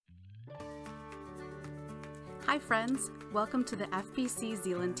Hi friends, welcome to the FBC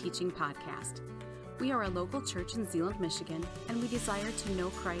Zeeland Teaching Podcast. We are a local church in Zeeland, Michigan, and we desire to know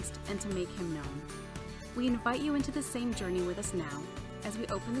Christ and to make Him known. We invite you into the same journey with us now as we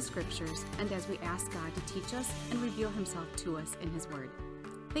open the Scriptures and as we ask God to teach us and reveal Himself to us in His Word.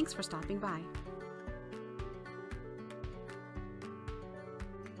 Thanks for stopping by.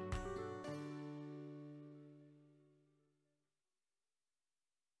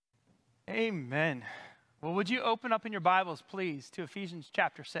 Amen. Well, would you open up in your Bibles, please, to Ephesians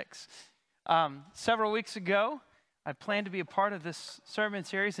chapter 6. Several weeks ago, I planned to be a part of this sermon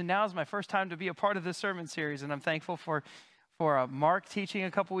series, and now is my first time to be a part of this sermon series, and I'm thankful for Mark teaching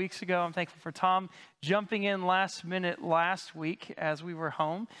a couple weeks ago. I'm thankful for Tom jumping in last minute last week as we were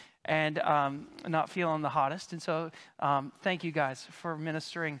home and not feeling the hottest. And so thank you guys for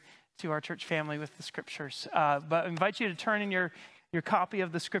ministering to our church family with the Scriptures. But I invite you to turn in your copy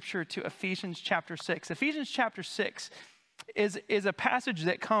of the Scripture to Ephesians chapter 6. Ephesians chapter 6 is a passage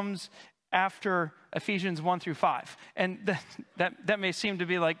that comes after Ephesians 1 through 5. And that may seem to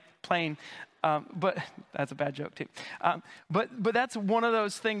be like plain, but that's a bad joke too. But that's one of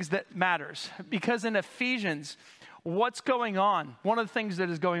those things that matters. Because in Ephesians, what's going on? One of the things that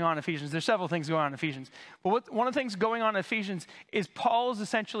is going on in Ephesians, there's several things going on in Ephesians. But one of the things going on in Ephesians is Paul is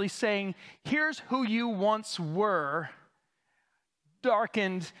essentially saying, here's who you once were,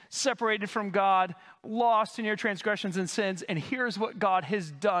 darkened, separated from God, lost in your transgressions and sins, and here's what God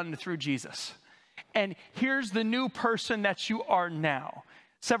has done through Jesus. And here's the new person that you are now.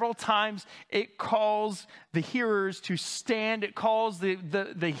 Several times it calls the hearers to stand. It calls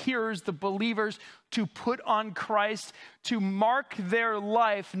the hearers, the believers, to put on Christ, to mark their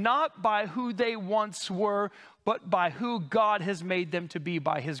life not by who they once were, but by who God has made them to be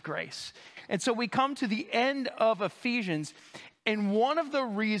by His grace. And so we come to the end of Ephesians, and one of the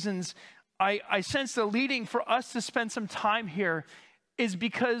reasons I sense the leading for us to spend some time here is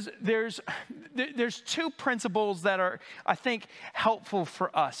because there's two principles that are, I think, helpful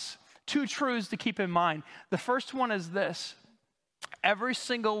for us. Two truths to keep in mind. The first one is this: every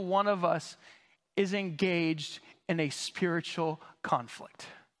single one of us is engaged in a spiritual conflict.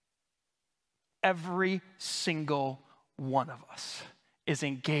 Every single one of us is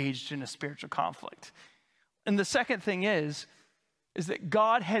engaged in a spiritual conflict. And the second thing is that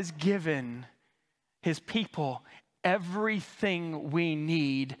God has given His people everything we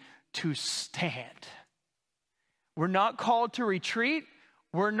need to stand. We're not called to retreat.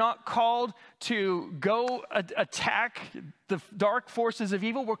 We're not called to go attack the dark forces of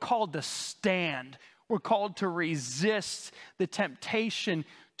evil. We're called to stand. We're called to resist the temptation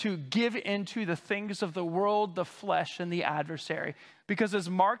to give into the things of the world, the flesh, and the adversary. Because as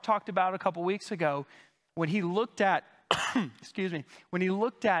Mark talked about a couple weeks ago, when he looked at when he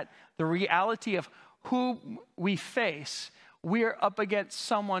looked at the reality of who we face, we're up against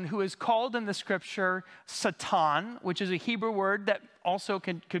someone who is called in the Scripture Satan, which is a Hebrew word that also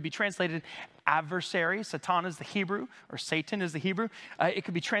could be translated adversary. Satan is the Hebrew, or Satan is the Hebrew. It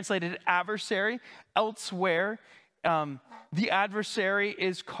could be translated adversary. Elsewhere, the adversary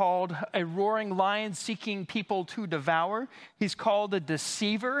is called a roaring lion seeking people to devour. He's called a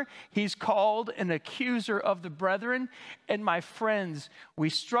deceiver. He's called an accuser of the brethren. And my friends, we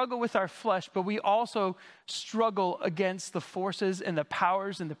struggle with our flesh, but we also struggle against the forces and the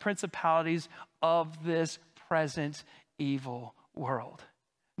powers and the principalities of this present evil world.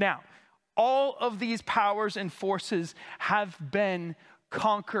 Now, all of these powers and forces have been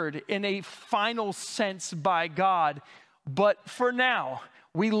conquered in a final sense by God. But for now,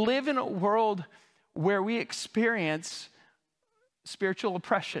 we live in a world where we experience spiritual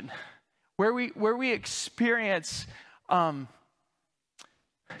oppression, where we experience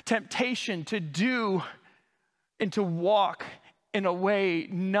temptation to do and to walk in a way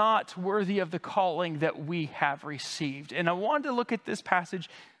not worthy of the calling that we have received. And I wanted to look at this passage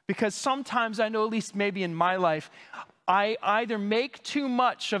because sometimes, I know at least maybe in my life, I either make too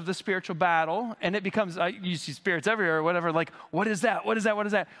much of the spiritual battle and it becomes, you see spirits everywhere or whatever, like, what is that? What is that? What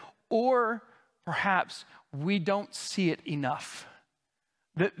is that? Or perhaps we don't see it enough.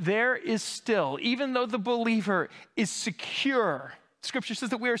 That there is still, even though the believer is secure, Scripture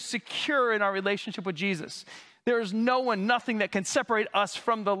says that we are secure in our relationship with Jesus. There is no one, nothing that can separate us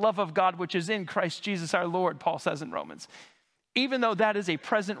from the love of God, which is in Christ Jesus our Lord, Paul says in Romans. Even though that is a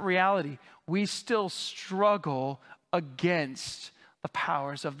present reality, we still struggle against the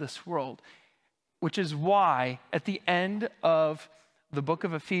powers of this world, which is why at the end of the book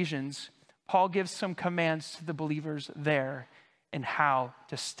of Ephesians, Paul gives some commands to the believers there in how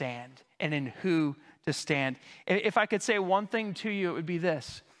to stand and in who to stand. If I could say one thing to you, it would be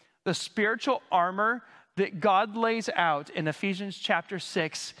this: the spiritual armor that God lays out in Ephesians chapter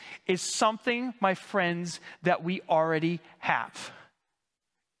 6 is something, my friends, that we already have.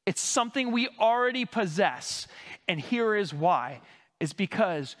 It's something we already possess. And here is why. It's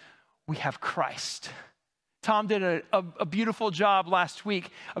because we have Christ. Tom did a beautiful job last week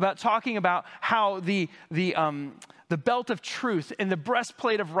about talking about how the belt of truth and the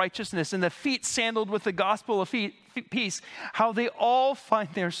breastplate of righteousness and the feet sandaled with the gospel of peace, how they all find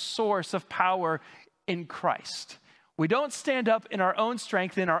their source of power in Christ. We don't stand up in our own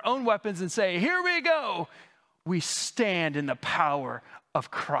strength, in our own weapons and say, here we go. We stand in the power of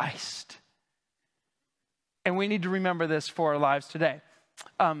Christ. And we need to remember this for our lives today.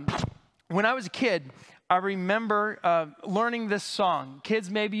 When I was a kid, I remember learning this song. Kids,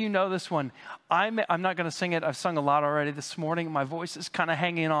 maybe you know this one. I'm not going to sing it. I've sung a lot already this morning. My voice is kind of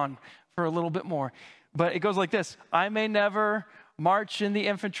hanging on for a little bit more. But it goes like this. I may never march in the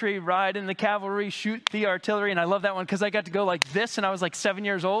infantry, ride in the cavalry, shoot the artillery. And I love that one because I got to go like this and I was like 7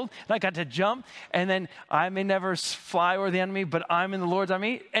 years old. And I got to jump. And then I may never fly over the enemy, but I'm in the Lord's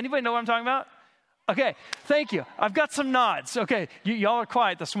army. Anybody know what I'm talking about? Okay, thank you. I've got some nods. Okay, y'all are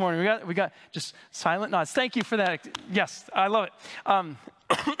quiet this morning. We got just silent nods. Thank you for that. Yes, I love it.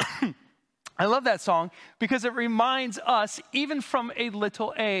 I love that song because it reminds us, even from a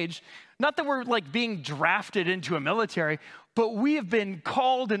little age, not that we're like being drafted into a military, but we have been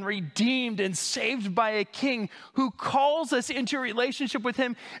called and redeemed and saved by a king who calls us into a relationship with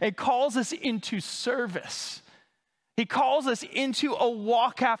him and calls us into service. He calls us into a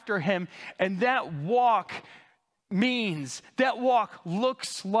walk after him, and that walk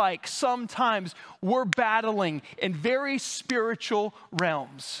looks like sometimes we're battling in very spiritual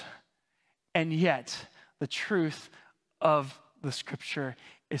realms. And yet, the truth of the scripture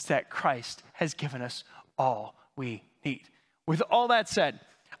is that Christ has given us all we need. With all that said,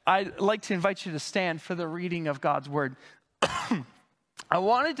 I'd like to invite you to stand for the reading of God's word. I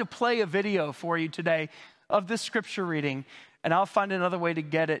wanted to play a video for you today of this scripture reading, and I'll find another way to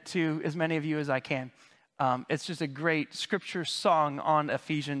get it to as many of you as I can. It's just a great scripture song on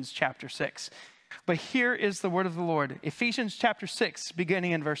Ephesians chapter 6. But here is the word of the Lord. Ephesians chapter 6,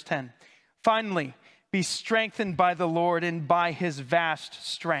 beginning in verse 10. Finally, be strengthened by the Lord and by his vast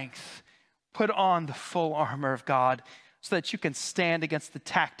strength. Put on the full armor of God so that you can stand against the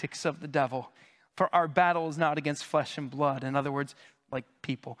tactics of the devil. For our battle is not against flesh and blood. In other words, like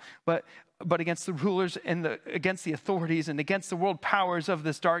people, but against the rulers and against the authorities and against the world powers of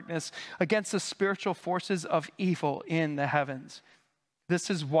this darkness, against the spiritual forces of evil in the heavens. This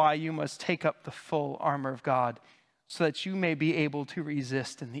is why you must take up the full armor of God so that you may be able to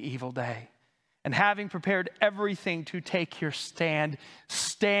resist in the evil day. And having prepared everything to take your stand,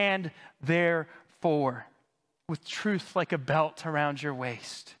 stand therefore with truth like a belt around your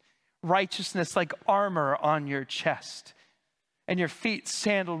waist, righteousness like armor on your chest, and your feet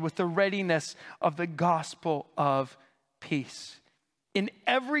sandaled with the readiness of the gospel of peace. In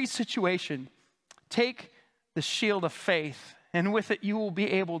every situation, take the shield of faith, and with it you will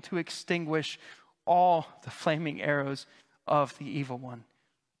be able to extinguish all the flaming arrows of the evil one.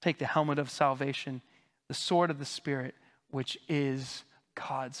 Take the helmet of salvation, the sword of the Spirit, which is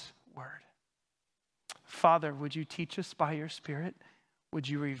God's word. Father, would you teach us by your Spirit? Would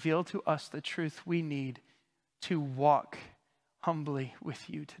you reveal to us the truth we need to walk humbly with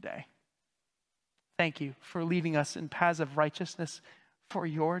you today? Thank you for leading us in paths of righteousness for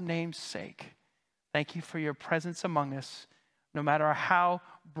your name's sake. Thank you for your presence among us. No matter how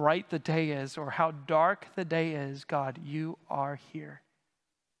bright the day is or how dark the day is, God, you are here.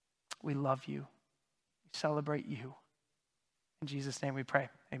 We love you. We celebrate you. In Jesus' name we pray.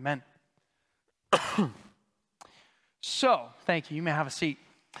 Amen. So, thank you. You may have a seat.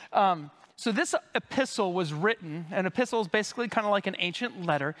 So this epistle was written, an epistle is basically kind of like an ancient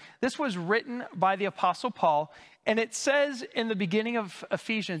letter. This was written by the Apostle Paul, and it says in the beginning of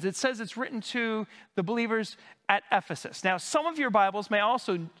Ephesians, it says it's written to the believers at Ephesus. Now, some of your Bibles may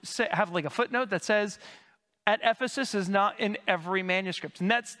also have like a footnote that says at Ephesus is not in every manuscript, and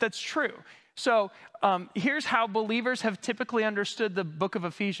that's true. So here's how believers have typically understood the book of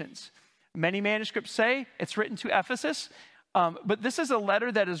Ephesians. Many manuscripts say it's written to Ephesus. But this is a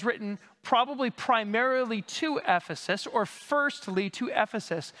letter that is written probably primarily to Ephesus or firstly to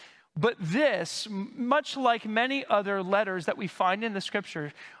Ephesus. But this, much like many other letters that we find in the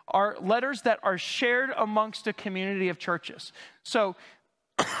scripture, are letters that are shared amongst a community of churches. So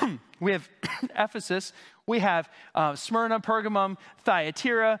we have Ephesus, we have Smyrna, Pergamum,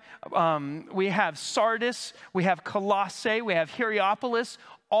 Thyatira, we have Sardis, we have Colossae, we have Hierapolis.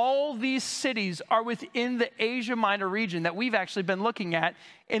 all these cities are within the Asia Minor region that we've actually been looking at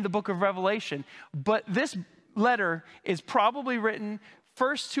in the book of Revelation. But this letter is probably written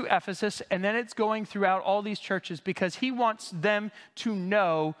first to Ephesus, and then it's going throughout all these churches because he wants them to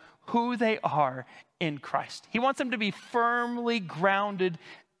know who they are in Christ. He wants them to be firmly grounded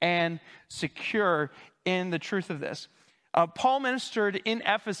and secure in the truth of this. Paul ministered in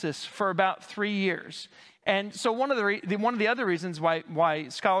Ephesus for about 3 years. And so one of the other reasons why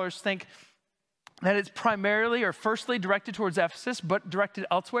scholars think that it's primarily or firstly directed towards Ephesus, but directed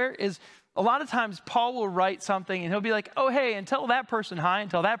elsewhere, is a lot of times Paul will write something and he'll be like, oh, hey, and tell that person hi,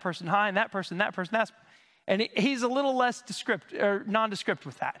 and tell that person hi, and that person, that's. And he's a little less nondescript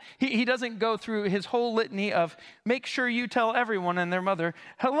with that. He doesn't go through his whole litany of make sure you tell everyone and their mother,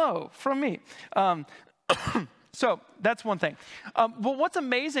 hello from me. So that's one thing. But what's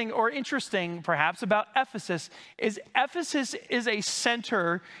amazing or interesting, perhaps, about Ephesus is a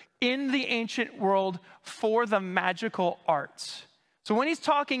center in the ancient world for the magical arts. So when he's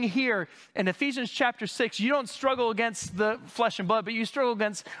talking here in Ephesians chapter 6, you don't struggle against the flesh and blood, but you struggle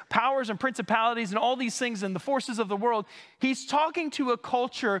against powers and principalities and all these things and the forces of the world. He's talking to a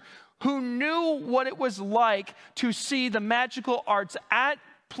culture who knew what it was like to see the magical arts at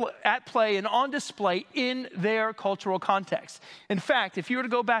play and on display in their cultural context. In fact, if you were to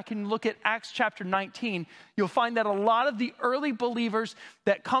go back and look at Acts chapter 19, you'll find that a lot of the early believers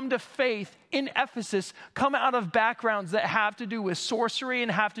that come to faith in Ephesus come out of backgrounds that have to do with sorcery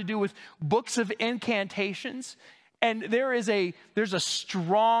and have to do with books of incantations. And there's a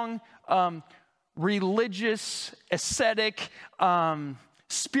strong religious, ascetic,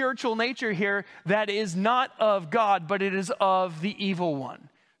 spiritual nature here that is not of God, but it is of the evil one.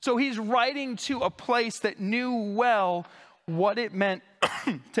 So he's writing to a place that knew well what it meant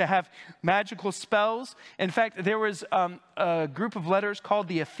to have magical spells. In fact, there was a group of letters called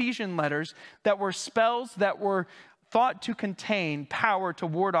the Ephesian letters that were spells that were thought to contain power to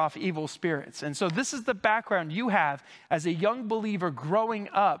ward off evil spirits. And so this is the background you have as a young believer growing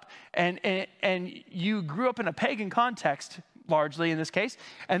up, and you grew up in a pagan context, largely in this case,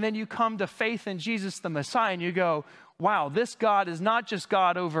 and then you come to faith in Jesus the Messiah, and you go, wow, this God is not just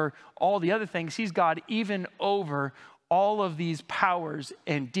God over all the other things, he's God even over all of these powers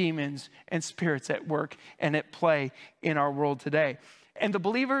and demons and spirits at work and at play in our world today. And the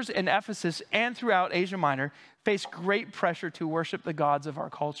believers in Ephesus and throughout Asia Minor face great pressure to worship the gods of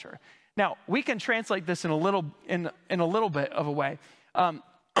our culture. Now, we can translate this in a little bit of a way.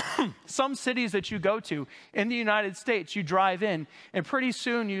 Some cities that you go to in the United States, you drive in, and pretty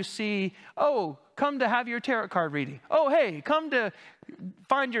soon you see, oh, come to have your tarot card reading. Oh, hey, come to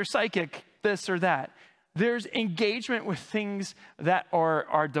find your psychic, this or that. There's engagement with things that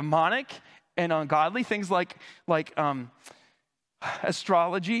are demonic and ungodly, things like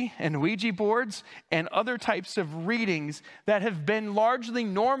astrology and Ouija boards and other types of readings that have been largely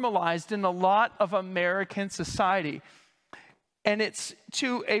normalized in a lot of American society. And it's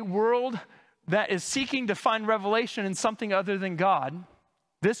to a world that is seeking to find revelation in something other than God,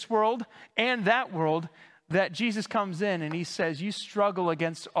 this world and that world, that Jesus comes in and he says, you struggle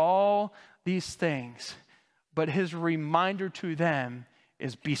against all these things, but his reminder to them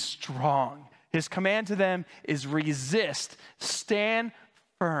is be strong. His command to them is resist, stand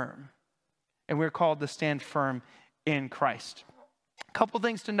firm. And we're called to stand firm in Christ. A couple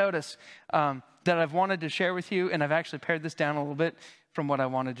things to notice that I've wanted to share with you, and I've actually pared this down a little bit from what I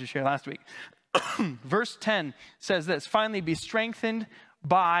wanted to share last week. Verse 10 says this, finally be strengthened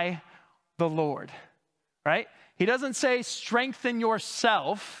by the Lord, right? He doesn't say strengthen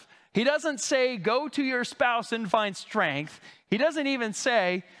yourself. He doesn't say go to your spouse and find strength. He doesn't even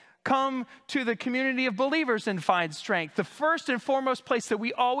say come to the community of believers and find strength. The first and foremost place that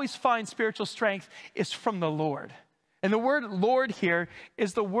we always find spiritual strength is from the Lord. And the word Lord here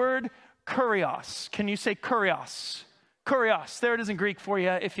is the word kurios. Can you say kurios? Kurios. There it is in Greek for you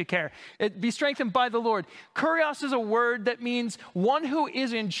if you care. Be strengthened by the Lord. Kurios is a word that means one who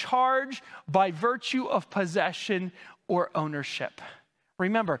is in charge by virtue of possession or ownership.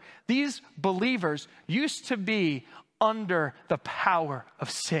 Remember, these believers used to be under the power of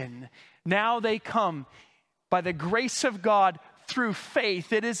sin. Now they come by the grace of God through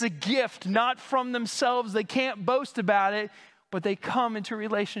faith. It is a gift, not from themselves. They can't boast about it, but they come into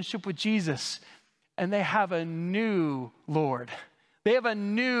relationship with Jesus and they have a new Lord. They have a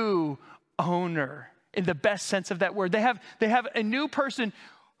new owner in the best sense of that word. They have a new person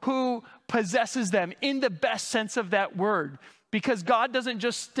who possesses them in the best sense of that word, because God doesn't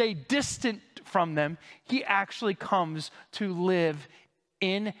just stay distant from them. He actually comes to live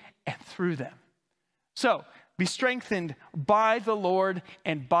in and through them. So Be strengthened by the Lord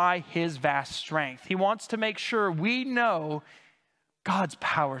and by his vast strength. He wants to make sure we know God's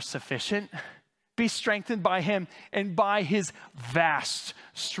power is sufficient. Be strengthened by him and by his vast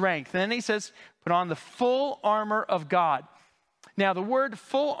strength. And then he says, put on the full armor of God. Now, the word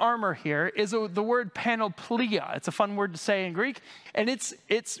full armor here is the word panoplia. It's a fun word to say in Greek. And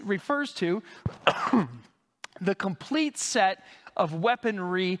it refers to the complete set of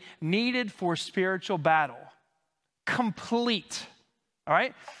weaponry needed for spiritual battle. Complete. All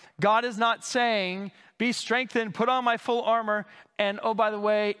right? God is not saying, be strengthened, put on my full armor, and oh, by the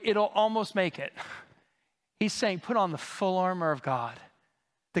way, it'll almost make it. He's saying, put on the full armor of God,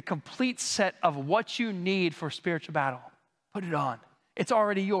 the complete set of what you need for spiritual battle. Put it on. It's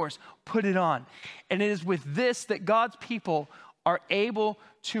already yours. Put it on. And it is with this that God's people are able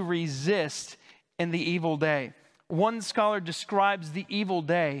to resist in the evil day. One scholar describes the evil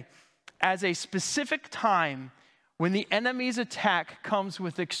day as a specific time when the enemy's attack comes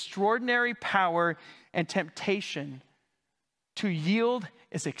with extraordinary power and temptation to yield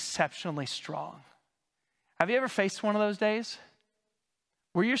is exceptionally strong. Have you ever faced one of those days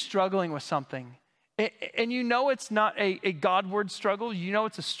where you're struggling with something and you know it's not a Godward struggle? You know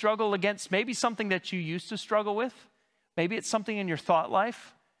it's a struggle against maybe something that you used to struggle with. Maybe it's something in your thought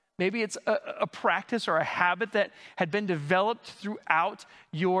life. Maybe it's a practice or a habit that had been developed throughout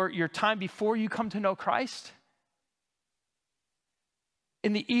your time before you come to know Christ.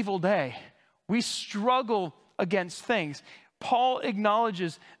 In the evil day, we struggle against things. Paul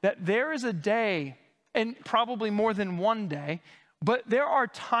acknowledges that there is a day, and probably more than one day, but there are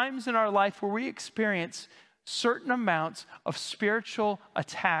times in our life where we experience certain amounts of spiritual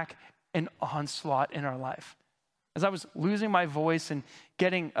attack and onslaught in our life. As I was losing my voice and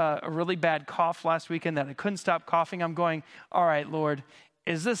getting a really bad cough last weekend that I couldn't stop coughing, I'm going, all right, Lord,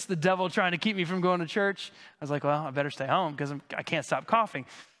 is this the devil trying to keep me from going to church? I was like, well, I better stay home because I can't stop coughing.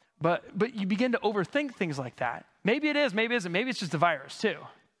 But you begin to overthink things like that. Maybe it is, maybe it isn't. Maybe it's just a virus too.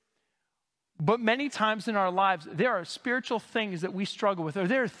 But many times in our lives, there are spiritual things that we struggle with, or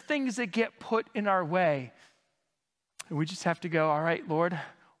there are things that get put in our way. And we just have to go, all right, Lord,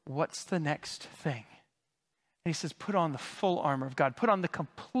 what's the next thing? And he says, put on the full armor of God. Put on the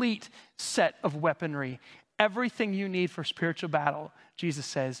complete set of weaponry. Everything you need for spiritual battle, Jesus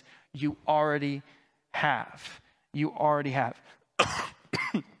says, you already have. You already have.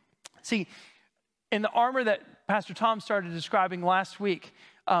 See, in the armor that Pastor Tom started describing last week,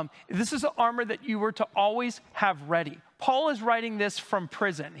 this is the armor that you were to always have ready. Paul is writing this from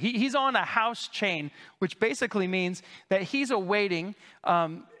prison. He's on a house chain, which basically means that he's awaiting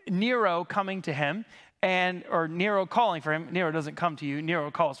Nero coming to him, or Nero calling for him. Nero doesn't come to you,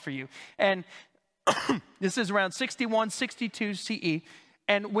 Nero calls for you. And this is around 61, 62 CE.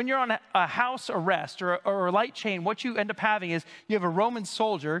 And when you're on a house arrest or a light chain, what you end up having is you have a Roman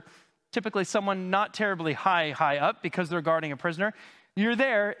soldier, typically someone not terribly high up because they're guarding a prisoner. You're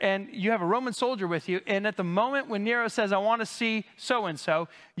there and you have a Roman soldier with you. And at the moment when Nero says, I want to see so-and-so,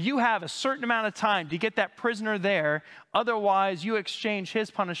 you have a certain amount of time to get that prisoner there. Otherwise, you exchange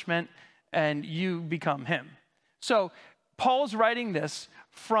his punishment and you become him. So Paul's writing this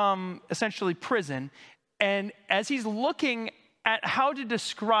from essentially prison. And as he's looking at how to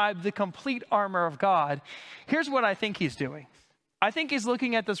describe the complete armor of God, here's what I think he's doing. I think he's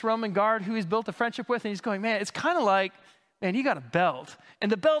looking at this Roman guard who he's built a friendship with, and he's going, man, it's kind of like, man, you got a belt.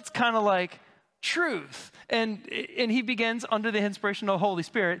 And the belt's kind of like truth. And he begins, under the inspiration of the Holy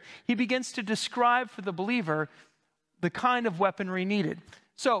Spirit, he begins to describe for the believer the kind of weaponry needed.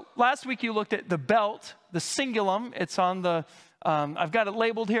 So last week you looked at the belt, the cingulum. It's on the, I've got it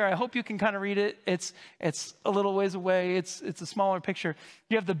labeled here. I hope you can kind of read it. It's a little ways away. It's a smaller picture.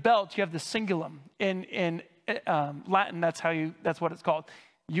 You have the belt, you have the cingulum. In Latin, that's what it's called.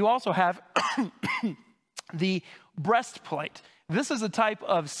 You also have the breastplate. This is a type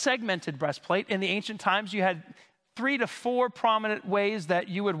of segmented breastplate. In the ancient times, you had 3 to 4 prominent ways that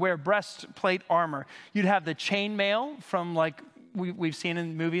you would wear breastplate armor. You'd have the chainmail from like we've seen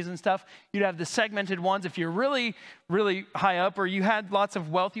in movies and stuff. You'd have the segmented ones. If you're really, really high up or you had lots of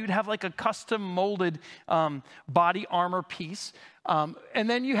wealth, you'd have like a custom molded body armor piece. And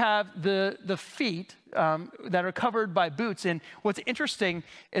then you have the feet that are covered by boots. And what's interesting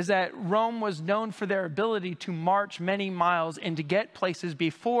is that Rome was known for their ability to march many miles and to get places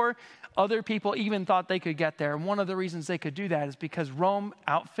before other people even thought they could get there. And one of the reasons they could do that is because Rome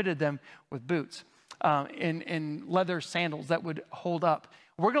outfitted them with boots. In leather sandals that would hold up.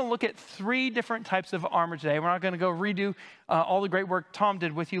 We're going to look at 3 different types of armor today. We're not going to go redo all the great work Tom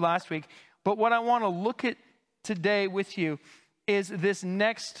did with you last week. But what I want to look at today with you is this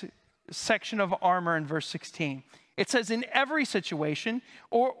next section of armor in verse 16. It says in every situation,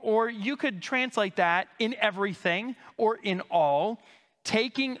 or you could translate that in everything or in all,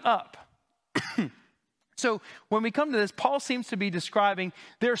 taking up. So when we come to this, Paul seems to be describing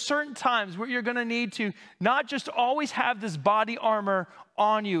there are certain times where you're going to need to not just always have this body armor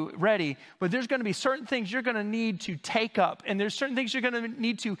on you ready, but there's going to be certain things you're going to need to take up, and there's certain things you're going to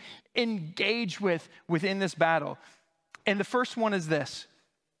need to engage with within this battle. And the first one is this.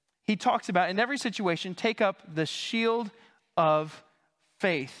 He talks about, in every situation, take up the shield of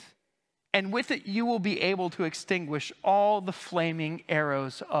faith, and with it you will be able to extinguish all the flaming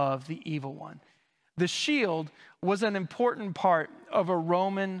arrows of the evil one. The shield was an important part of a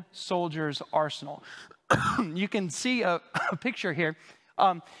Roman soldier's arsenal. You can see a picture here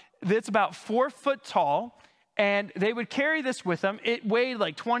that's about 4 foot tall, and they would carry this with them. It weighed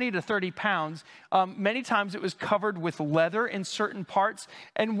like 20 to 30 pounds. Many times it was covered with leather in certain parts.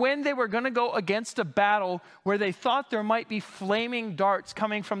 And when they were going to go against a battle where they thought there might be flaming darts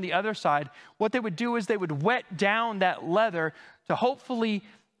coming from the other side, what they would do is they would wet down that leather to hopefully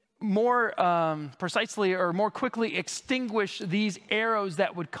more precisely or more quickly extinguish these arrows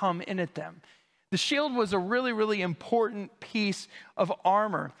that would come in at them. The shield was a really, really important piece of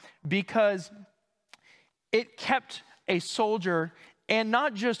armor because it kept a soldier, and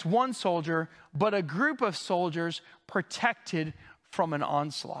not just one soldier, but a group of soldiers protected from an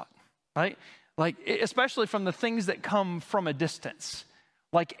onslaught, right? Like, especially from the things that come from a distance,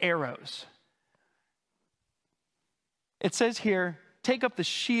 like arrows. It says here, take up the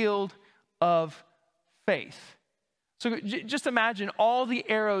shield of faith. So just imagine all the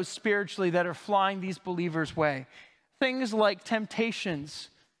arrows spiritually that are flying these believers' way. Things like temptations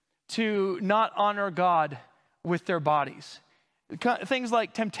to not honor God with their bodies. Things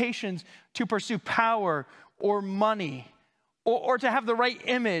like temptations to pursue power or money, or to have the right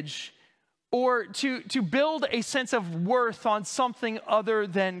image, or to build a sense of worth on something other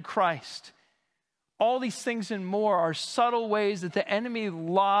than Christ. All these things and more are subtle ways that the enemy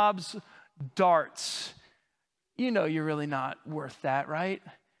lobs darts. You know you're really not worth that, right?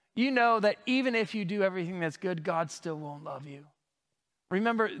 You know that even if you do everything that's good, God still won't love you.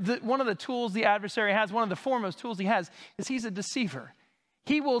 Remember, one of the tools the adversary has, one of the foremost tools he has, is he's a deceiver.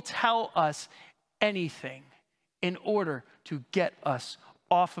 He will tell us anything in order to get us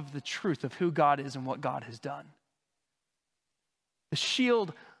off of the truth of who God is and what God has done. The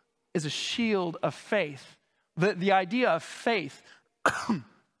shield is a shield of faith. The idea of faith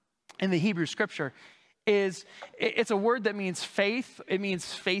in the Hebrew scripture it's a word that means faith. It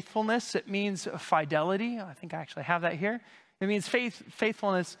means faithfulness. It means fidelity. I think I actually have that here. It means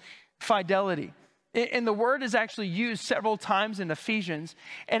faithfulness, fidelity. And the word is actually used several times in Ephesians,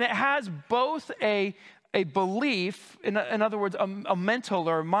 and it has both a belief, in other words, a mental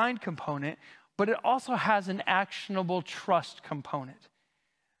or a mind component, but it also has an actionable trust component.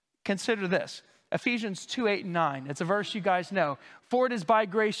 Consider this, Ephesians 2:8-9. It's a verse you guys know. For it is by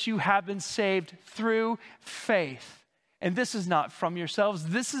grace you have been saved through faith. And this is not from yourselves.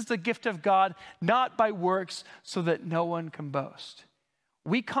 This is the gift of God, not by works, so that no one can boast.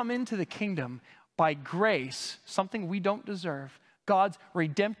 We come into the kingdom by grace, something we don't deserve, God's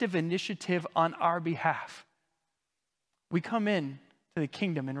redemptive initiative on our behalf. We come in to the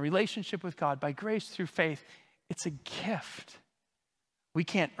kingdom in relationship with God by grace through faith. It's a gift. We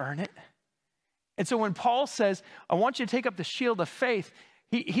can't earn it. And so when Paul says, I want you to take up the shield of faith,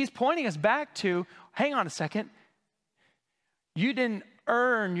 he's pointing us back to, hang on a second. You didn't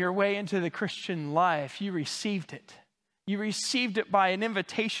earn your way into the Christian life. You received it. You received it by an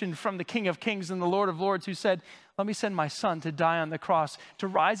invitation from the King of Kings and the Lord of Lords, who said, let me send my son to die on the cross, to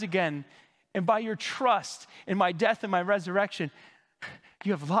rise again. And by your trust in my death and my resurrection,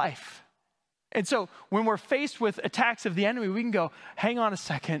 you have life. And so when we're faced with attacks of the enemy, we can go, hang on a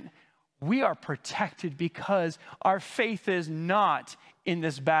second. We are protected because our faith is not in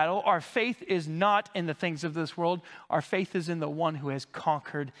this battle. Our faith is not in the things of this world. Our faith is in the one who has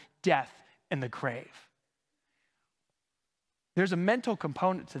conquered death and the grave. There's a mental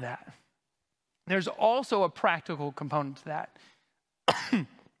component to that. There's also a practical component to that.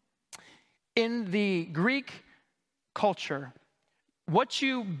 In the Greek culture, what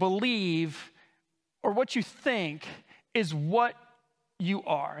you believe or what you think is what you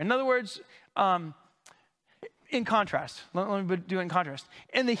are. In other words, in contrast, let me do it in contrast.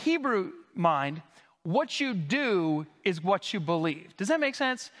 In the Hebrew mind, what you do is what you believe. Does that make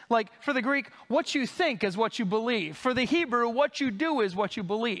sense? Like for the Greek, what you think is what you believe. For the Hebrew, what you do is what you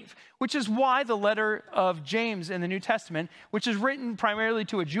believe, which is why the letter of James in the New Testament, which is written primarily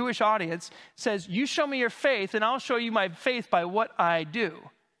to a Jewish audience, says, you show me your faith and I'll show you my faith by what I do.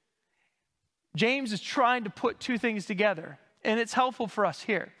 James is trying to put two things together, and it's helpful for us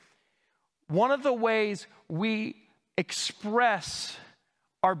here. One of the ways we express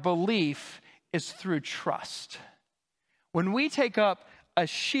our belief is through trust. When we take up a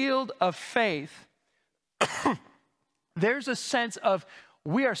shield of faith, there's a sense of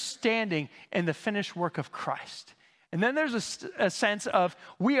we are standing in the finished work of Christ. And then there's a sense of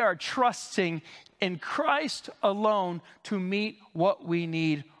we are trusting in Christ alone to meet what we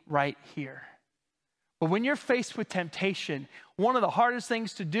need right here. But when you're faced with temptation, one of the hardest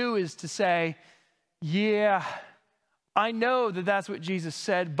things to do is to say, yeah, I know that that's what Jesus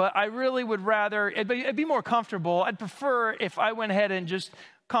said, but I really would rather, it'd be more comfortable. I'd prefer if I went ahead and just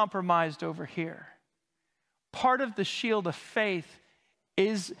compromised over here. Part of the shield of faith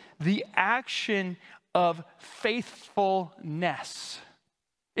is the action of faithfulness.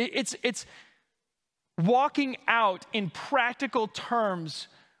 It's walking out in practical terms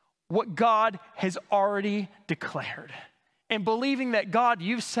what God has already declared and believing that, God,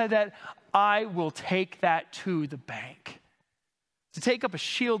 you've said that, I will take that to the bank. To take up a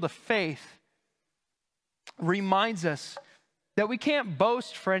shield of faith reminds us that we can't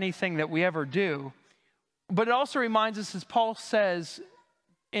boast for anything that we ever do, but it also reminds us, as Paul says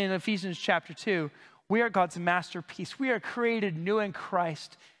in Ephesians chapter 2, we are God's masterpiece. We are created new in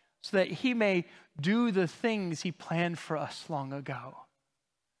Christ so that he may do the things he planned for us long ago.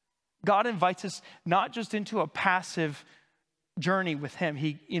 God invites us not just into a passive journey with him,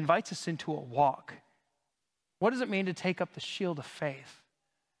 he invites us into a walk. What does it mean to take up the shield of faith?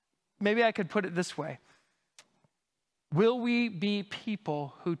 Maybe I could put it this way. Will we be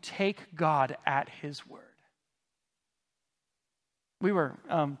people who take God at his word? We were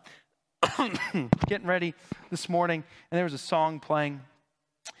getting ready this morning, and there was a song playing,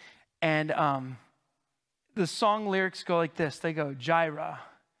 and the song lyrics go like this. They go, Jireh,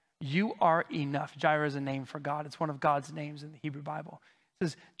 you are enough. Jireh is a name for God. It's one of God's names in the Hebrew Bible. It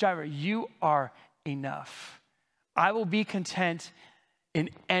says, Jireh, you are enough. I will be content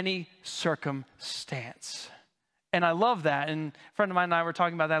in any circumstance. And I love that. And a friend of mine and I were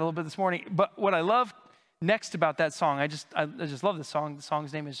talking about that a little bit this morning. But what I love next about that song, I just love this song. The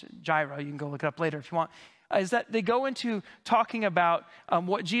song's name is Jireh. You can go look it up later if you want. Is that they go into talking about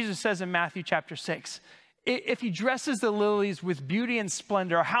what Jesus says in Matthew chapter 6. If he dresses the lilies with beauty and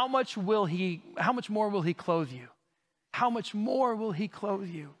splendor, how much more will he clothe you? How much more will he clothe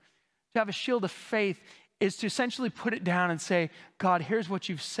you? To have a shield of faith is to essentially put it down and say, God, here's what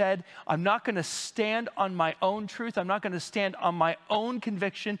you've said. I'm not going to stand on my own truth. I'm not going to stand on my own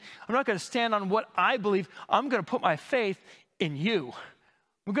conviction. I'm not going to stand on what I believe. I'm going to put my faith in you.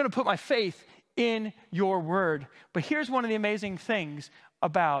 I'm going to put my faith in your word. But here's one of the amazing things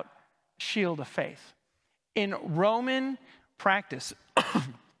about shield of faith. In Roman practice,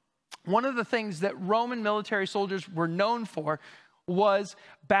 one of the things that Roman military soldiers were known for was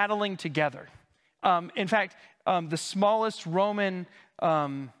battling together. In fact, the smallest Roman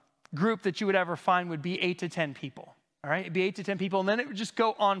group that you would ever find would be 8 to 10 people. All right, it'd be 8 to 10 people, and then it would just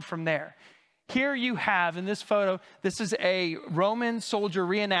go on from there. Here you have, in this photo, this is a Roman soldier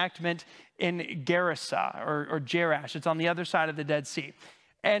reenactment in Gerasa, or Jerash. It's on the other side of the Dead Sea.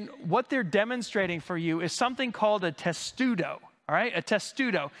 And what they're demonstrating for you is something called a testudo, all right? A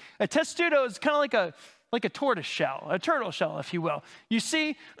testudo. A testudo is kind of like a tortoise shell, a turtle shell, if you will. You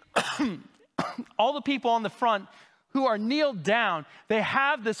see all the people on the front who are kneeled down, they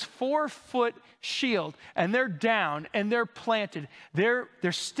have this 4-foot shield, and they're down, and they're planted. They're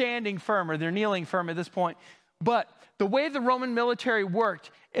standing firm, or they're kneeling firm at this point. But the way the Roman military worked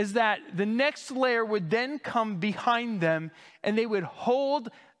is that the next layer would then come behind them, and they would hold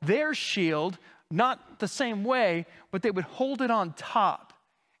their shield, not the same way, but they would hold it on top.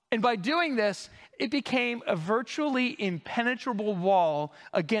 And by doing this, it became a virtually impenetrable wall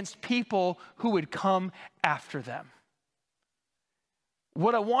against people who would come after them.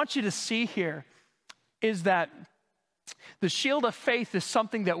 What I want you to see here is that the shield of faith is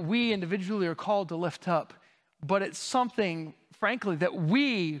something that we individually are called to lift up, but it's something, frankly, that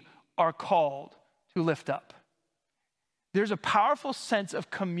we are called to lift up. There's a powerful sense of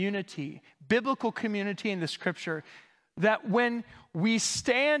community, biblical community in the scripture, that when we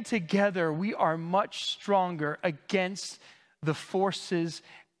stand together, we are much stronger against the forces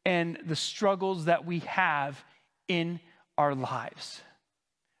and the struggles that we have in our lives.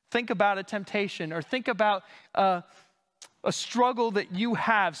 Think about a temptation, or think about a struggle that you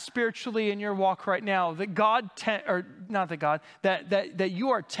have spiritually in your walk right now, that that you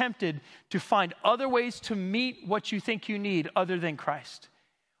are tempted to find other ways to meet what you think you need other than Christ.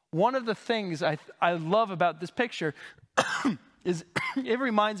 One of the things I love about this picture is it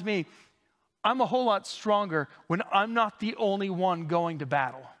reminds me I'm a whole lot stronger when I'm not the only one going to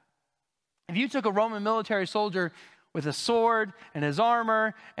battle. If you took a Roman military soldier with a sword and his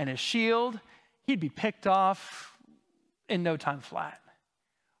armor and his shield, he'd be picked off in no time flat.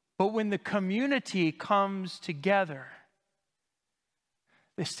 But when the community comes together,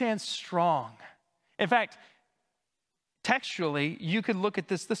 they stand strong. In fact, textually, you could look at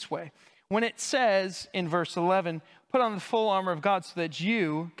this way. When it says in verse 11, put on the full armor of God so that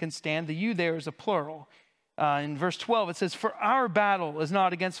you can stand, the you there is a plural. In verse 12, it says, for our battle is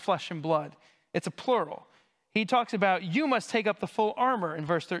not against flesh and blood. It's a plural. He talks about you must take up the full armor in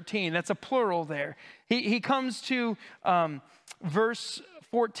verse 13. That's a plural there. He comes to verse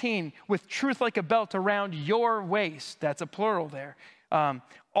 14 with truth like a belt around your waist. That's a plural there.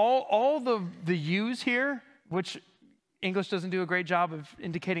 All the yous here, which English doesn't do a great job of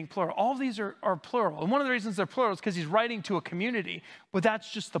indicating plural. All of these are plural. And one of the reasons they're plural is because he's writing to a community. But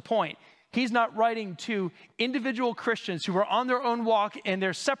that's just the point. He's not writing to individual Christians who are on their own walk and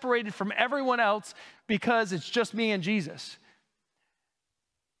they're separated from everyone else because it's just me and Jesus.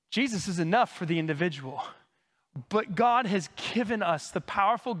 Jesus is enough for the individual. But God has given us the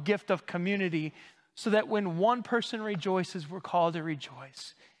powerful gift of community so that when one person rejoices, we're called to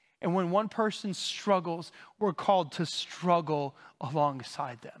rejoice. And when one person struggles, we're called to struggle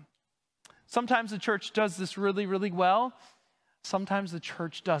alongside them. Sometimes the church does this really, really well. Sometimes the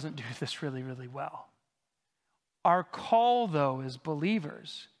church doesn't do this really, really well. Our call, though, as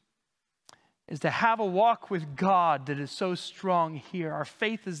believers, is to have a walk with God that is so strong here. Our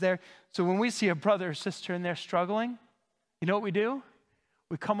faith is there. So when we see a brother or sister and they're struggling, you know what we do?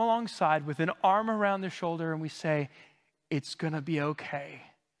 We come alongside with an arm around their shoulder and we say, it's going to be okay.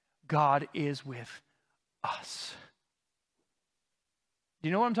 God is with us. Do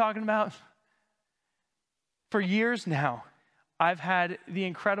you know what I'm talking about? For years now, I've had the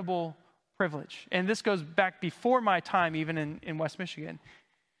incredible privilege, and this goes back before my time even in West Michigan,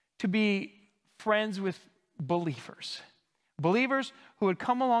 to be friends with believers. Believers who would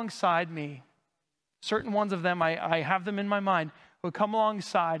come alongside me. Certain ones of them, I have them in my mind, would come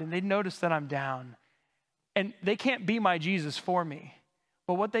alongside and they'd notice that I'm down. And they can't be my Jesus for me.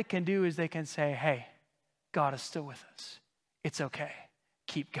 But what they can do is they can say, hey, God is still with us. It's okay.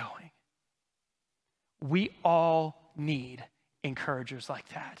 Keep going. We all need encouragers like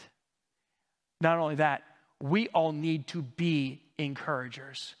that. Not only that, we all need to be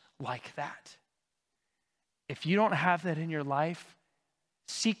encouragers like that. If you don't have that in your life,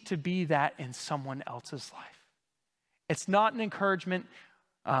 seek to be that in someone else's life. It's not an encouragement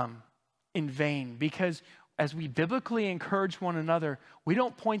in vain, because as we biblically encourage one another, we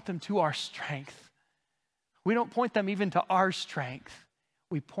don't point them to our strength. We don't point them even to our strength.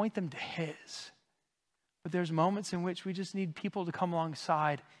 We point them to His. But there's moments in which we just need people to come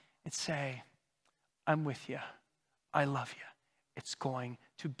alongside and say, I'm with you. I love you. It's going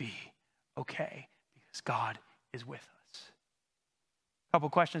to be okay because God is with us. A couple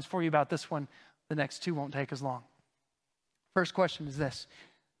questions for you about this one. The next two won't take as long. First question is this.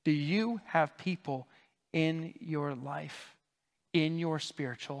 Do you have people in your life, in your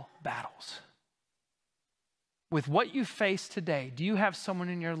spiritual battles? With what you face today, do you have someone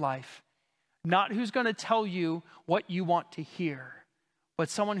in your life, not who's going to tell you what you want to hear, but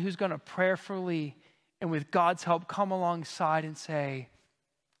someone who's going to prayerfully and with God's help come alongside and say,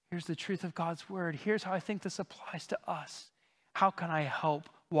 here's the truth of God's word. Here's how I think this applies to us. How can I help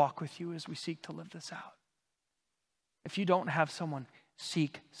walk with you as we seek to live this out? If you don't have someone,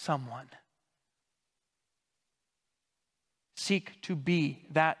 seek someone. Seek to be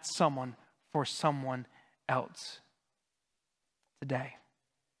that someone for someone else today.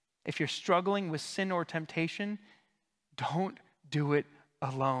 If you're struggling with sin or temptation, don't do it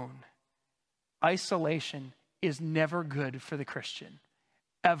alone. Isolation is never good for the Christian,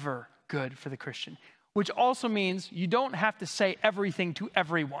 ever good for the Christian, which also means you don't have to say everything to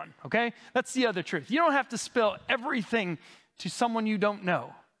everyone, okay? That's the other truth. You don't have to spill everything to someone you don't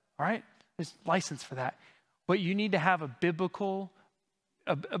know, all right? There's license for that. But you need to have a biblical,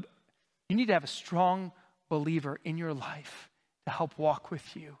 you need to have a strong believer in your life to help walk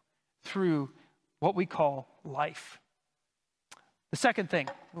with you through what we call life. The second thing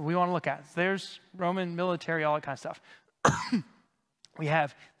we want to look at, there's Roman military, all that kind of stuff. We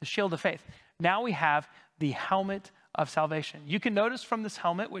have the shield of faith. Now we have the helmet of salvation. You can notice from this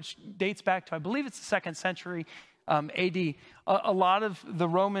helmet, which dates back to, I believe it's the 2nd century AD, a lot of the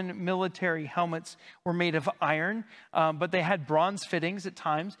Roman military helmets were made of iron, but they had bronze fittings at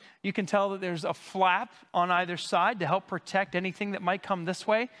times. You can tell that there's a flap on either side to help protect anything that might come this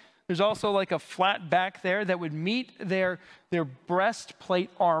way. There's also like a flat back there that would meet their breastplate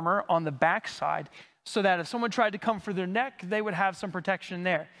armor on the backside so that if someone tried to come for their neck, they would have some protection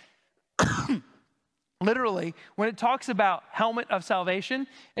there. Literally, when it talks about helmet of salvation,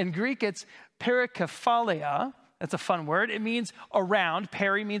 in Greek it's perikephalia. That's a fun word. It means around.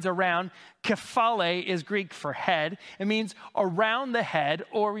 Peri means around. Kephale is Greek for head. It means around the head,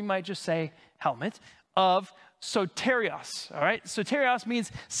 or we might just say helmet, of soterios. All right? Soterios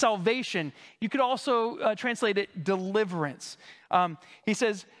means salvation. You could also translate it deliverance. He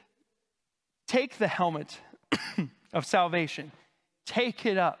says, take the helmet of salvation. Take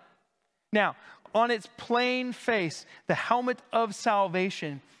it up. Now, on its plain face, the helmet of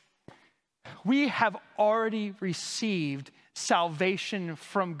salvation, we have already received salvation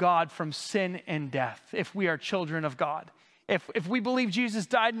from God from sin and death if we are children of God. If we believe Jesus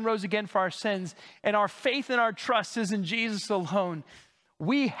died and rose again for our sins, and our faith and our trust is in Jesus alone,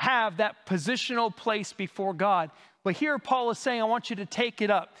 we have that positional place before God. But here Paul is saying, I want you to take it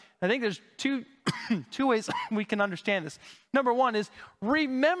up. I think there's two ways we can understand this. Number one is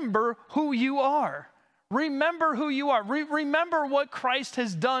remember who you are. Remember who you are. Remember what Christ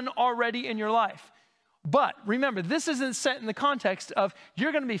has done already in your life. But remember, this isn't set in the context of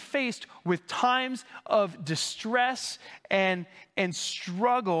you're going to be faced with times of distress and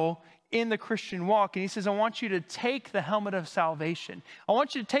struggle in the Christian walk. And he says, I want you to take the helmet of salvation. I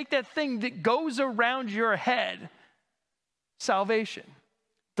want you to take that thing that goes around your head. Salvation,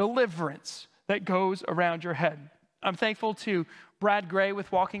 deliverance that goes around your head. I'm thankful to Brad Gray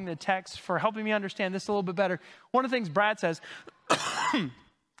with Walking the Text for helping me understand this a little bit better. One of the things Brad says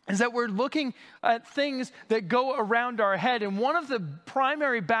is that we're looking at things that go around our head. And one of the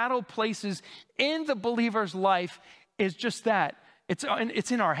primary battle places in the believer's life is just that. It's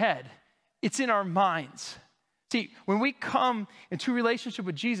in our head. It's in our minds. See, when we come into relationship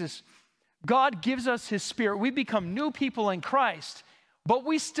with Jesus, God gives us his Spirit. We become new people in Christ, but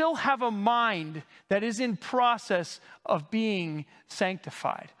we still have a mind that is in process of being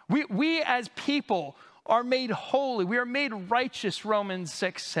sanctified. We as people are made holy. We are made righteous, Romans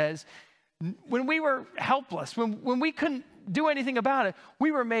 6 says. When we were helpless, when we couldn't do anything about it, we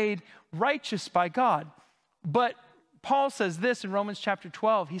were made righteous by God. But Paul says this in Romans chapter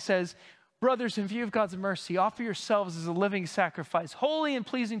 12. He says, brothers, in view of God's mercy, offer yourselves as a living sacrifice, holy and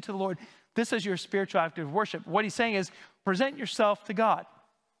pleasing to the Lord. This is your spiritual act of worship. What he's saying is, present yourself to God.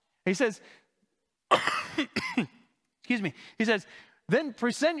 He says, excuse me. He says, then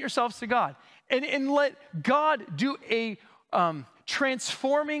present yourselves to God and let God do a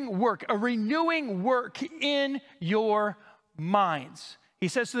transforming work, a renewing work in your minds. He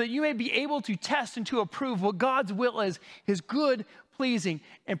says, so that you may be able to test and to approve what God's will is, his good, pleasing,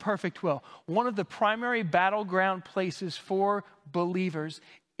 and perfect will. One of the primary battleground places for believers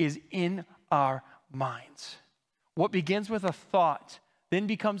is in our minds. What begins with a thought, then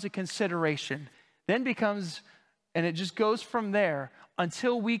becomes a consideration, then becomes, and it just goes from there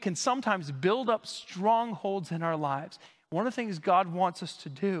until we can sometimes build up strongholds in our lives. One of the things God wants us to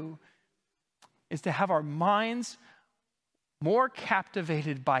do is to have our minds more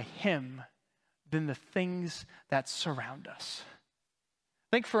captivated by him than the things that surround us.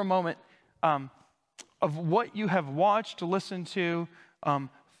 Think for a moment of what you have watched, listened to,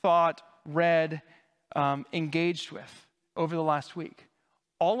 thought, read, engaged with over the last week.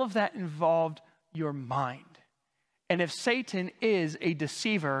 All of that involved your mind. And if Satan is a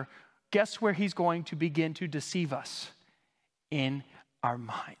deceiver, guess where he's going to begin to deceive us? In our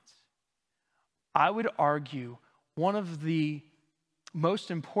minds. I would argue one of the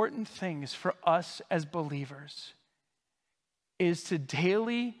most important things for us as believers is to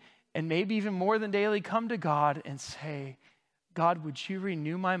daily, and maybe even more than daily, come to God and say, God, would you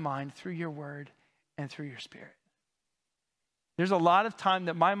renew my mind through your word and through your Spirit? There's a lot of time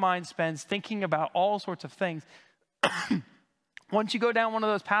that my mind spends thinking about all sorts of things. Once you go down one of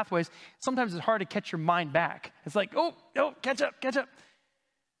those pathways, sometimes it's hard to catch your mind back. It's like, oh, catch up.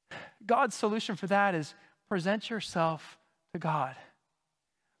 God's solution for that is present yourself to God.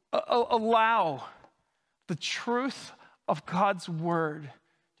 Allow the truth of God's word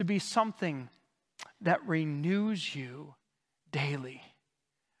to be something that renews you daily.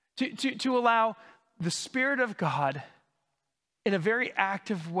 To allow the Spirit of God in a very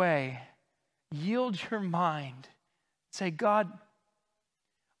active way, yield your mind. Say, God,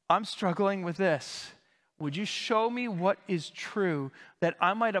 I'm struggling with this. Would you show me what is true that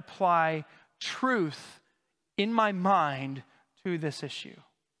I might apply truth in my mind to this issue?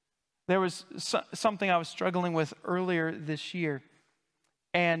 There was something I was struggling with earlier this year,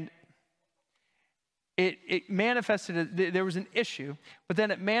 and it manifested, there was an issue, but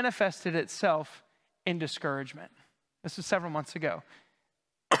then it manifested itself in discouragement. This was several months ago.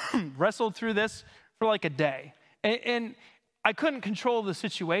 Wrestled through this for like a day. And I couldn't control the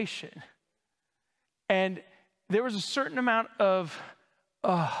situation. And there was a certain amount of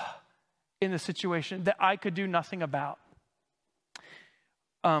in the situation that I could do nothing about.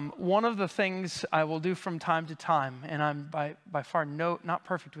 One of the things I will do from time to time, and I'm by far not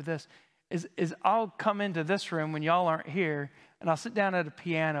perfect with this, is I'll come into this room when y'all aren't here, and I'll sit down at a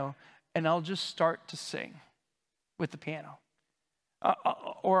piano, and I'll just start to sing with the piano.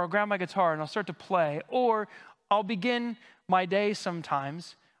 Or I'll grab my guitar and I'll start to play. Or I'll begin my day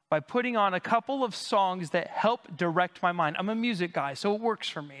sometimes by putting on a couple of songs that help direct my mind. I'm a music guy, so it works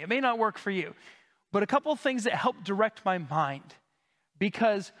for me. It may not work for you, but a couple of things that help direct my mind.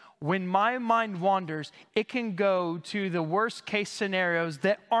 Because when my mind wanders, it can go to the worst case scenarios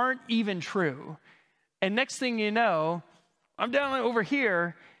that aren't even true. And next thing you know, I'm down over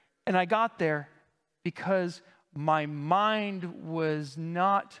here, and I got there because my mind was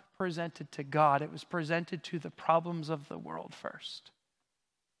not presented to God. It was presented to the problems of the world first.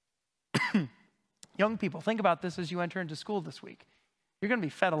 Young people, think about this as you enter into school this week. You're going to be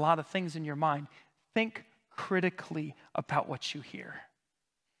fed a lot of things in your mind. Think critically about what you hear.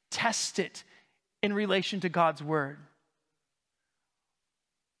 Test it in relation to God's word.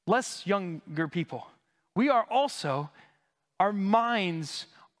 Less younger people. Our minds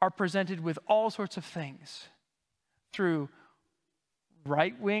are presented with all sorts of things through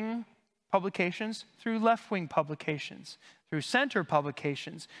right-wing publications, through left-wing publications, through center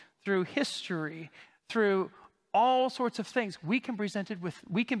publications, through history, through all sorts of things. We can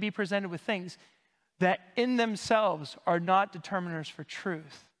be presented with things that in themselves are not determiners for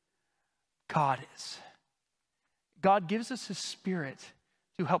truth. God is. God gives us his Spirit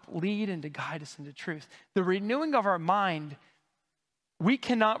to help lead and to guide us into truth. The renewing of our mind, we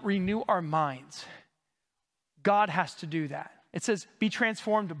cannot renew our minds. God has to do that. It says, be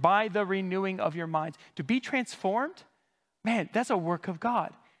transformed by the renewing of your minds. To be transformed, man, that's a work of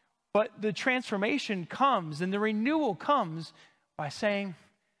God. But the transformation comes and the renewal comes by saying,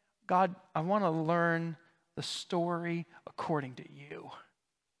 God, I want to learn the story according to you,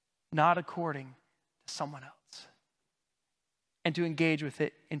 not according to someone else. And to engage with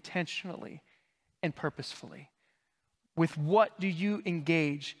it intentionally and purposefully. With what do you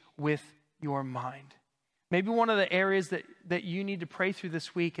engage with your mind? Maybe one of the areas that you need to pray through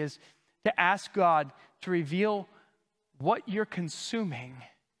this week is to ask God to reveal what you're consuming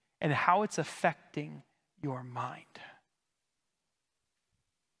and how it's affecting your mind.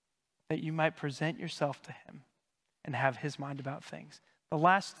 That you might present yourself to him and have his mind about things. The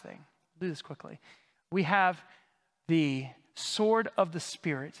last thing, I'll do this quickly. We have the sword of the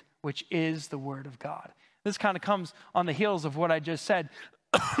Spirit, which is the word of God. This kind of comes on the heels of what I just said.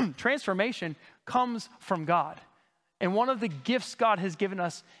 Transformation comes from God. And one of the gifts God has given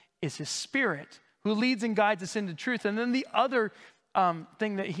us is his Spirit, who leads and guides us into truth. And then the other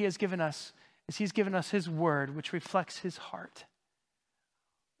thing that he has given us is he's given us his word, which reflects his heart.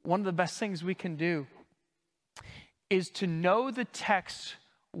 One of the best things we can do is to know the text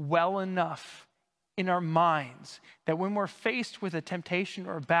well enough in our minds that when we're faced with a temptation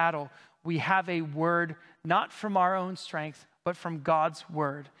or a battle, we have a word not from our own strength, but from God's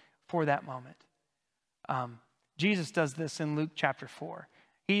word for that moment. Jesus does this in Luke chapter 4.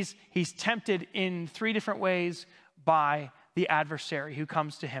 He's tempted in 3 different ways by the adversary who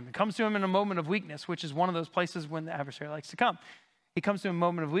comes to him. He comes to him in a moment of weakness, which is one of those places when the adversary likes to come. He comes to a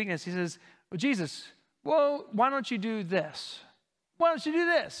moment of weakness. He says, well, Jesus, why don't you do this? Why don't you do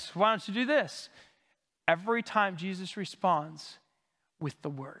this? Why don't you do this? Every time Jesus responds with the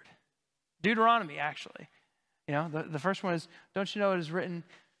word. Deuteronomy, actually. You know, the first one is, don't you know it is written,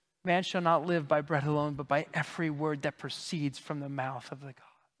 man shall not live by bread alone, but by every word that proceeds from the mouth of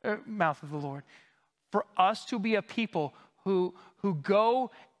the Lord. For us to be a people who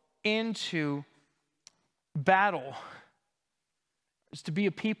go into battle is to be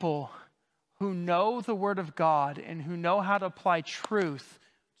a people who know the word of God and who know how to apply truth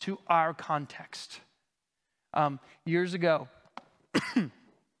to our context. Years ago, I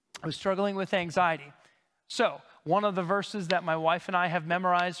was struggling with anxiety. So, one of the verses that my wife and I have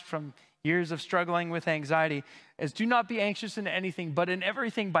memorized from years of struggling with anxiety is, do not be anxious in anything, but in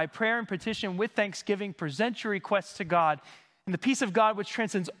everything by prayer and petition with thanksgiving, present your requests to God. And the peace of God, which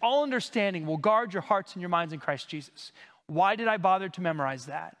transcends all understanding, will guard your hearts and your minds in Christ Jesus. Why did I bother to memorize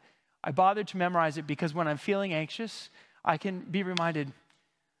that? I bothered to memorize it because when I'm feeling anxious, I can be reminded,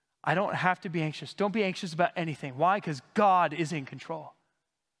 I don't have to be anxious. Don't be anxious about anything. Why? Because God is in control.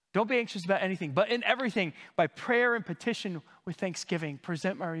 Don't be anxious about anything, but in everything, by prayer and petition with thanksgiving,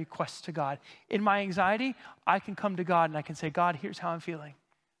 present my requests to God. In my anxiety, I can come to God and I can say, God, here's how I'm feeling.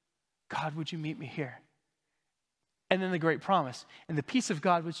 God, would you meet me here? And then the great promise, and the peace of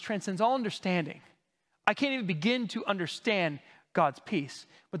God, which transcends all understanding. I can't even begin to understand God's peace,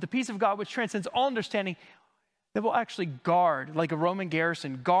 but the peace of God, which transcends all understanding, that will actually guard, like a Roman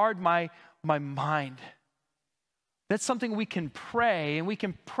garrison, guard my mind. That's something we can pray, and we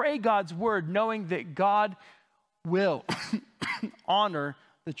can pray God's word knowing that God will honor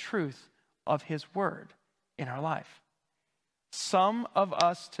the truth of his word in our life. Some of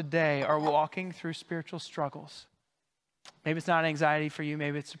us today are walking through spiritual struggles. Maybe it's not anxiety for you,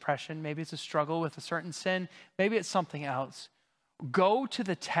 maybe it's depression, maybe it's a struggle with a certain sin, maybe it's something else. Go to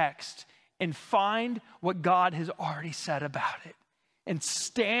the text and find what God has already said about it, and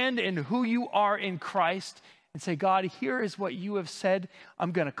stand in who you are in Christ and say, God, here is what you have said.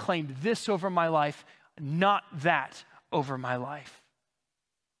 I'm going to claim this over my life, not that over my life.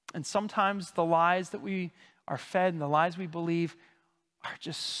 And sometimes the lies that we are fed and the lies we believe are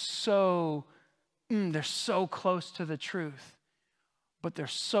just so, they're so close to the truth, but they're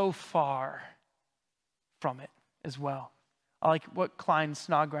so far from it as well. I like what Klein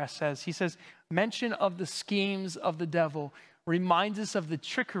Snodgrass says. He says, mention of the schemes of the devil reminds us of the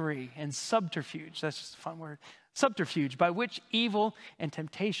trickery and subterfuge, that's just a fun word, subterfuge, by which evil and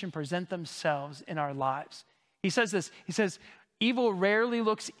temptation present themselves in our lives. He says this, he says, evil rarely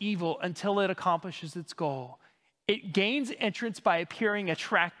looks evil until it accomplishes its goal. It gains entrance by appearing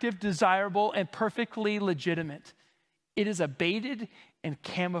attractive, desirable, and perfectly legitimate. It is a baited and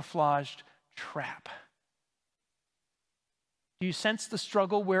camouflaged trap. Do you sense the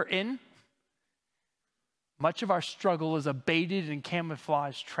struggle we're in? Much of our struggle is a baited and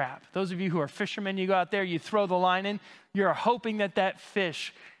camouflaged trap. Those of you who are fishermen, you go out there, you throw the line in, you're hoping that that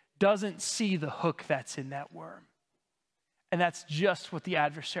fish doesn't see the hook that's in that worm. And that's just what the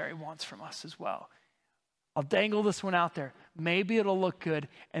adversary wants from us as well. I'll dangle this one out there. Maybe it'll look good,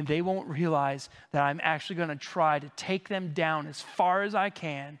 and they won't realize that I'm actually going to try to take them down as far as I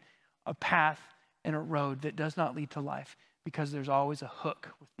can, a path and a road that does not lead to life, because there's always a hook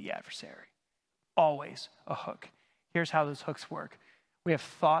with the adversary. Always a hook. Here's how those hooks work. We have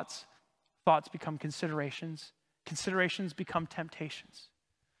thoughts. Thoughts become considerations. Considerations become temptations.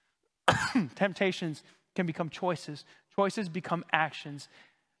 Temptations can become choices. Choices become actions.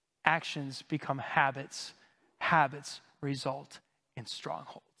 Actions become habits. Habits result in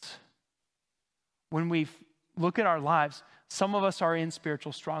strongholds. When we look at our lives, some of us are in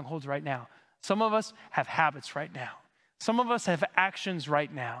spiritual strongholds right now. Some of us have habits right now. Some of us have actions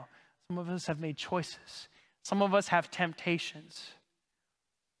right now. Some of us have made choices. Some of us have temptations.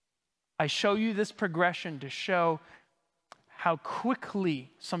 I show you this progression to show how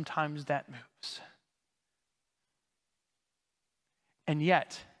quickly sometimes that moves. And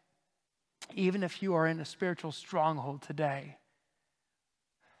yet, even if you are in a spiritual stronghold today,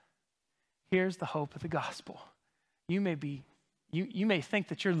 here's the hope of the gospel. You may think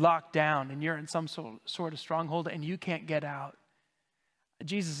that you're locked down and you're in some sort of stronghold and you can't get out.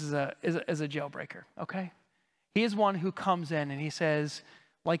 Jesus is a jailbreaker, okay? He is one who comes in and he says,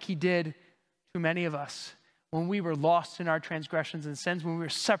 like he did to many of us, when we were lost in our transgressions and sins, when we were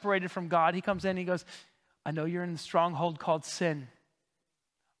separated from God, he comes in and he goes, I know you're in the stronghold called sin.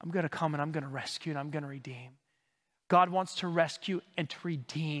 I'm going to come and I'm going to rescue and I'm going to redeem. God wants to rescue and to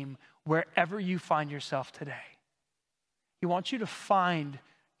redeem wherever you find yourself today. He wants you to find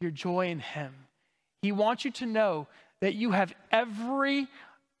your joy in him. He wants you to know that you have every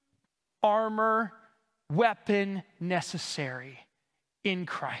armor, weapon necessary in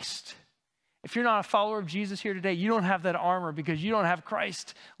Christ. If you're not a follower of Jesus here today, you don't have that armor because you don't have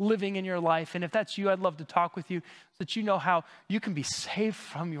Christ living in your life. And if that's you, I'd love to talk with you so that you know how you can be saved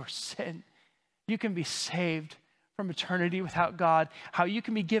from your sin. You can be saved from eternity without God, how you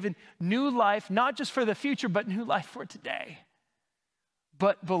can be given new life, not just for the future, but new life for today.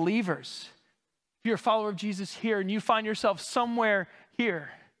 But believers, if you're a follower of Jesus here and you find yourself somewhere here,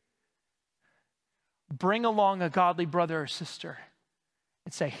 bring along a godly brother or sister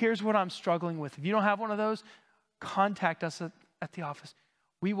and say, here's what I'm struggling with. If you don't have one of those, contact us at the office.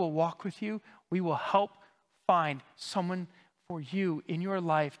 We will walk with you. We will help find someone for you in your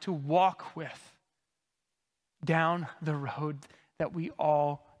life to walk with down the road that we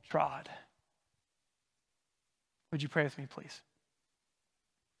all trod. Would you pray with me, please?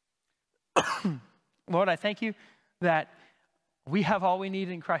 Lord, I thank you that we have all we need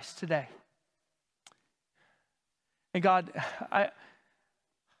in Christ today. And God, I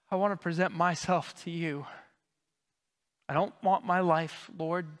want to present myself to you. I don't want my life,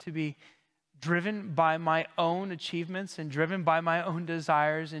 Lord, to be driven by my own achievements and driven by my own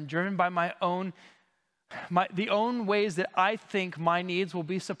desires and driven by the own ways that I think my needs will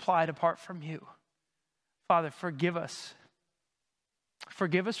be supplied apart from you. Father, forgive us.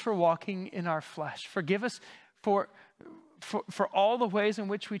 Forgive us for walking in our flesh. Forgive us for all the ways in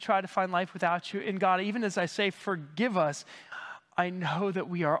which we try to find life without you. And God, even as I say, forgive us, I know that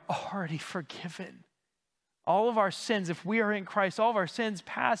we are already forgiven. All of our sins, if we are in Christ, all of our sins,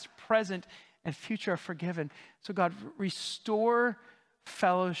 past, present, and future, are forgiven. So God, restore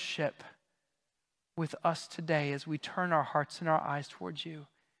fellowship with us today as we turn our hearts and our eyes towards you.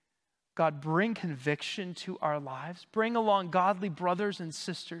 God, bring conviction to our lives. Bring along godly brothers and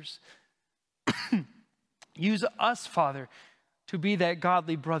sisters. Use us, Father, to be that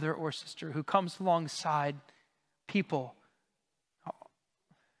godly brother or sister who comes alongside people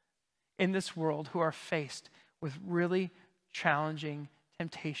in this world who are faced with really challenging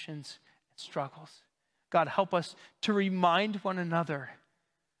temptations and struggles. God, help us to remind one another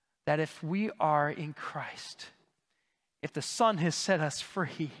that if we are in Christ, if the Son has set us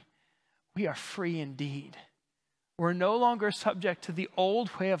free, we are free indeed. We're no longer subject to the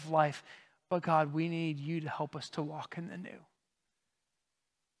old way of life, but God, we need you to help us to walk in the new.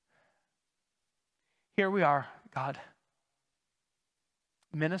 Here we are, God.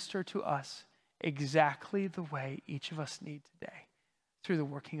 Minister to us exactly the way each of us need today through the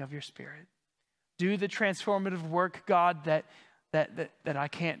working of your Spirit. Do the transformative work, God, that I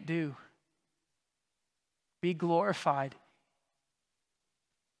can't do. Be glorified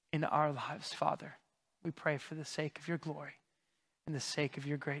in our lives, Father. We pray for the sake of your glory and the sake of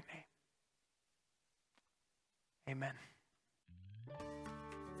your great name. Amen.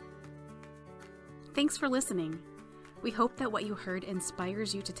 Thanks for listening. We hope that what you heard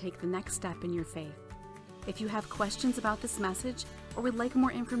inspires you to take the next step in your faith. If you have questions about this message or would like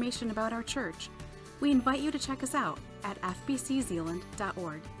more information about our church, we invite you to check us out at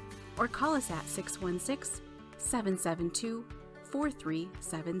fbczealand.org or call us at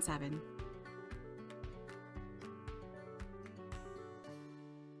 616-772-4377.